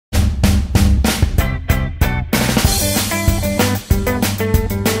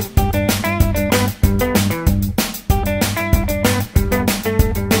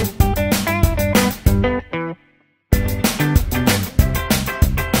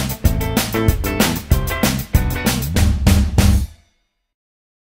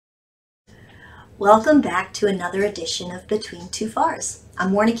Welcome back to another edition of Between Two Fars.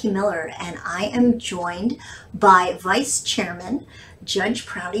 I'm Warneke Miller, and I am joined by Vice Chairman Judge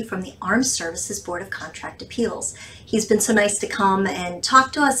Prouty from the Armed Services Board of Contract Appeals. He's been so nice to come and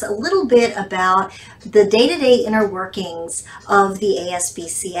talk to us a little bit about the day-to-day inner workings of the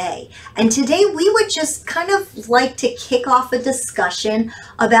ASBCA. And today we would just kind of like to kick off a discussion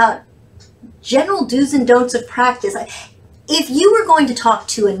about general do's and don'ts of practice. If you were going to talk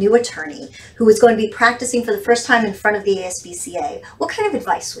to a new attorney who was going to be practicing for the first time in front of the ASBCA, what kind of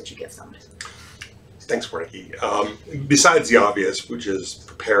advice would you give them? Thanks, Warneke. Besides the obvious, which is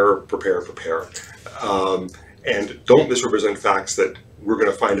prepare, prepare, prepare, and don't misrepresent facts that we're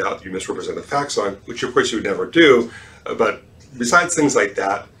going to find out you misrepresent the facts on, which of course you would never do. But besides things like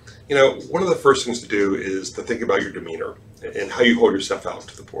that, you know, one of the first things to do is to think about your demeanor and how you hold yourself out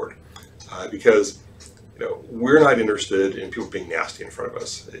to the board, because we're not interested in people being nasty in front of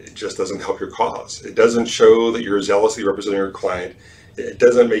us. It just doesn't help your cause. It doesn't show that you're zealously representing your client. It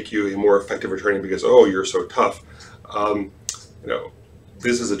doesn't make you a more effective attorney because, oh, you're so tough.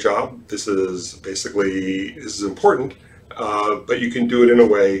 This is a job. This is important, but you can do it in a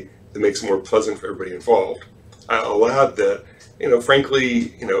way that makes it more pleasant for everybody involved. I'll add that,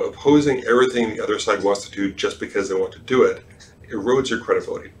 frankly, opposing everything the other side wants to do just because they want to do it erodes your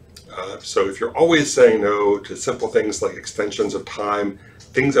credibility. So if you're always saying no to simple things like extensions of time,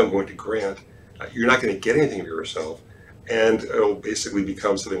 things I'm going to grant, you're not going to get anything for yourself, and it'll basically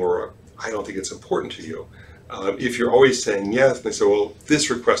become something where I don't think it's important to you. If you're always saying yes, and they say, well, this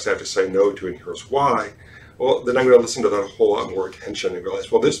request I have to say no to, and here's why, well, then I'm going to listen to that a whole lot more attention and realize,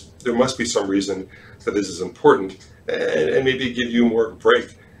 well, there must be some reason that this is important, and maybe give you more of a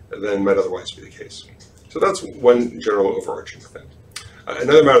break than might otherwise be the case. So that's one general overarching thing.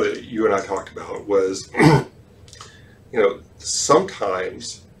 Another matter that you and I talked about was,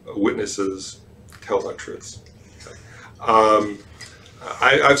 sometimes witnesses tell untruths.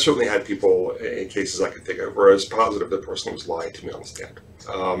 I've certainly had people in cases I can think of where I was positive the person was lying to me on the stand.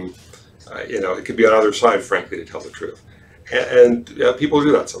 It could be on either side, frankly, to tell the truth, and people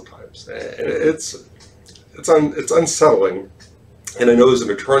do that sometimes, and it's unsettling. And I know as an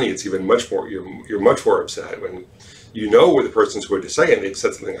attorney, it's even much more. You're much more upset when you know where the person's going to say, and they've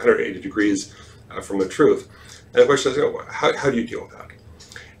said something 180 degrees from the truth. And the question is, how do you deal with that?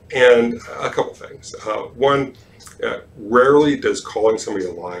 And a couple things. One, rarely does calling somebody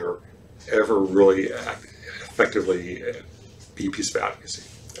a liar ever really effectively be a piece of advocacy.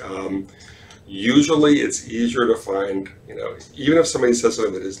 Usually it's easier to find, even if somebody says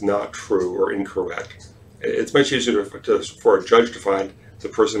something that is not true or incorrect, it's much easier for a judge to find the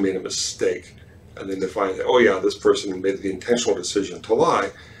person made a mistake, and then to find that, oh yeah, this person made the intentional decision to lie,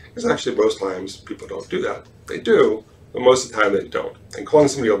 because actually most times people don't do that. They do, but most of the time they don't. And calling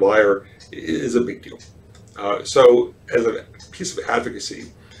somebody a liar is a big deal. So as a piece of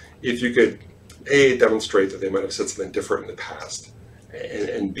advocacy, if you could, A, demonstrate that they might have said something different in the past,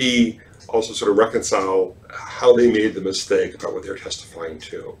 and B, also sort of reconcile how they made the mistake about what they're testifying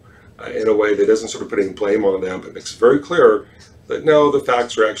to, in a way that isn't sort of putting blame on them, but makes it very clear that no, the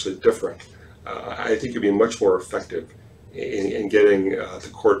facts are actually different. I think you'd be much more effective in getting the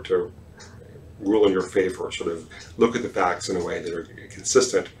court to rule in your favor, sort of look at the facts in a way that are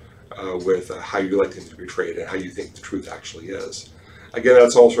consistent with how you like them to be portrayed and how you think the truth actually is. Again,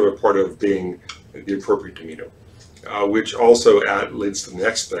 that's all sort of part of being the appropriate demeanor, which also leads to the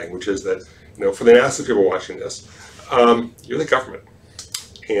next thing, which is that, for the NASA people watching this, you're the government,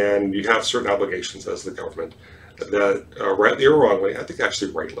 and you have certain obligations as the government that, rightly or wrongly, I think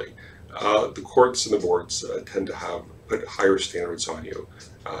actually rightly, the courts and the boards tend to put higher standards on you.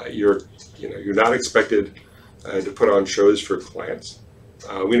 You're not expected to put on shows for clients.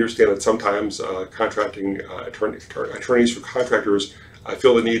 We understand that sometimes contracting attorneys for contractors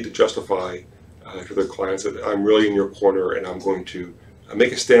feel the need to justify to their clients that I'm really in your corner and I'm going to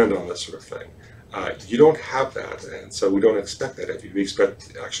make a stand on this sort of thing. You don't have that, and so we don't expect that of you. We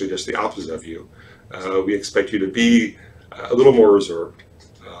expect actually just the opposite of you. We expect you to be a little more reserved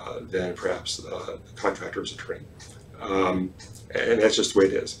than perhaps the contractor's attorney. And that's just the way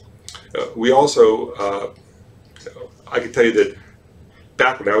it is. We also, I can tell you that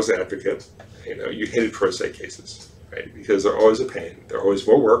back when I was an advocate, you hated pro se cases, right? Because they're always a pain. They're always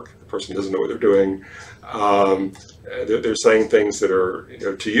more work. The person doesn't know what they're doing. They're saying things that are,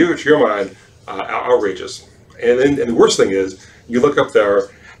 to your mind, outrageous. And the worst thing is, you look up there,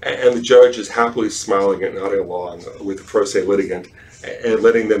 and the judge is happily smiling and nodding along with the pro se litigant and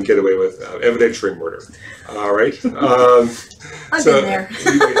letting them get away with evidentiary murder. All right. I've been there.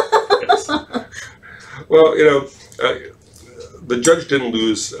 Yes. Well, the judge didn't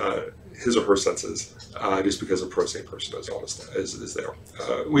lose his or her senses just because a pro se person is there.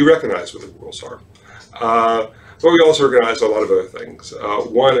 We recognize what the rules are. But we also recognize a lot of other things.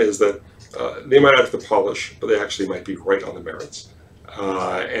 One is that they might have to polish, but they actually might be right on the merits.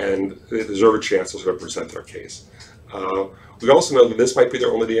 And they deserve a chance to sort of present their case. We also know that this might be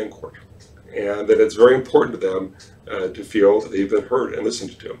their only day in court, and that it's very important to them to feel that they've been heard and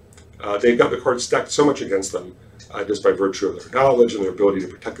listened to. They've got the cards stacked so much against them, just by virtue of their knowledge and their ability to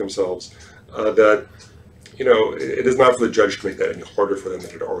protect themselves, that it is not for the judge to make that any harder for them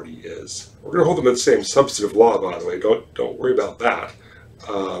than it already is. We're going to hold them to the same substantive law, by the way. Don't worry about that.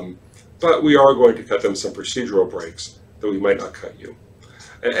 But we are going to cut them some procedural breaks that we might not cut you.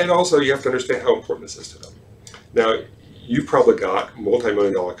 And also, you have to understand how important this is to them. Now, you've probably got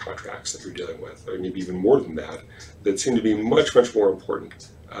multi-million-dollar contracts that you're dealing with, or maybe even more than that seem to be much, much more important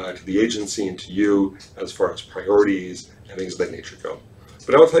to the agency and to you as far as priorities and things of that nature go.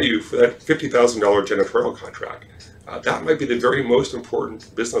 But I'll tell you, for that $50,000 janitorial contract, that might be the very most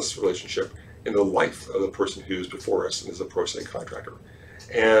important business relationship in the life of the person who's before us and is a pro se contractor.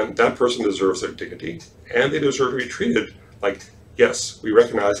 And that person deserves their dignity, and they deserve to be treated like, yes, we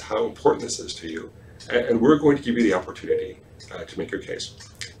recognize how important this is to you, and we're going to give you the opportunity to make your case.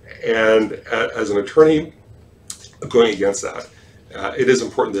 And as an attorney going against that, it is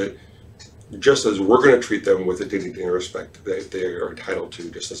important that just as we're going to treat them with the dignity and respect that they are entitled to,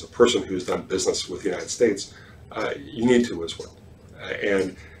 just as a person who's done business with the United States, you need to as well.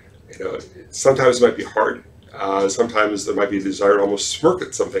 And sometimes it might be hard. Sometimes there might be a desire to almost smirk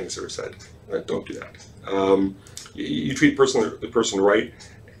at some things that are said. Don't do that. You treat the person right,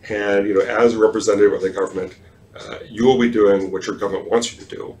 and as a representative of the government, you will be doing what your government wants you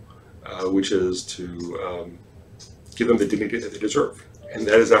to do, which is to give them the dignity that they deserve. And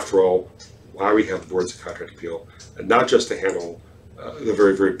that is, after all, why we have the boards of contract appeal, and not just to handle the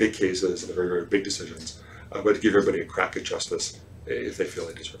very, very big cases and the very, very big decisions, but to give everybody a crack at justice if they feel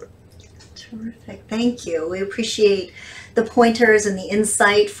they deserve it. Terrific. Thank you. We appreciate the pointers and the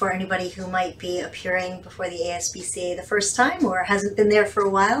insight for anybody who might be appearing before the ASBCA the first time or hasn't been there for a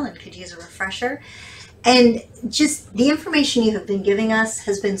while and could use a refresher. And just the information you have been giving us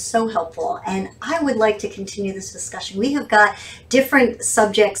has been so helpful, and I would like to continue this discussion. We have got different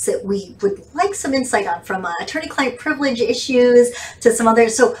subjects that we would like some insight on, from attorney-client privilege issues to some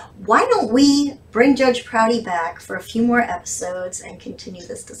others. So why don't we bring Judge Prouty back for a few more episodes and continue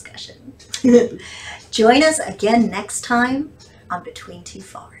this discussion? Join us again next time on Between Two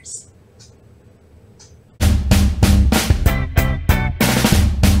Fars.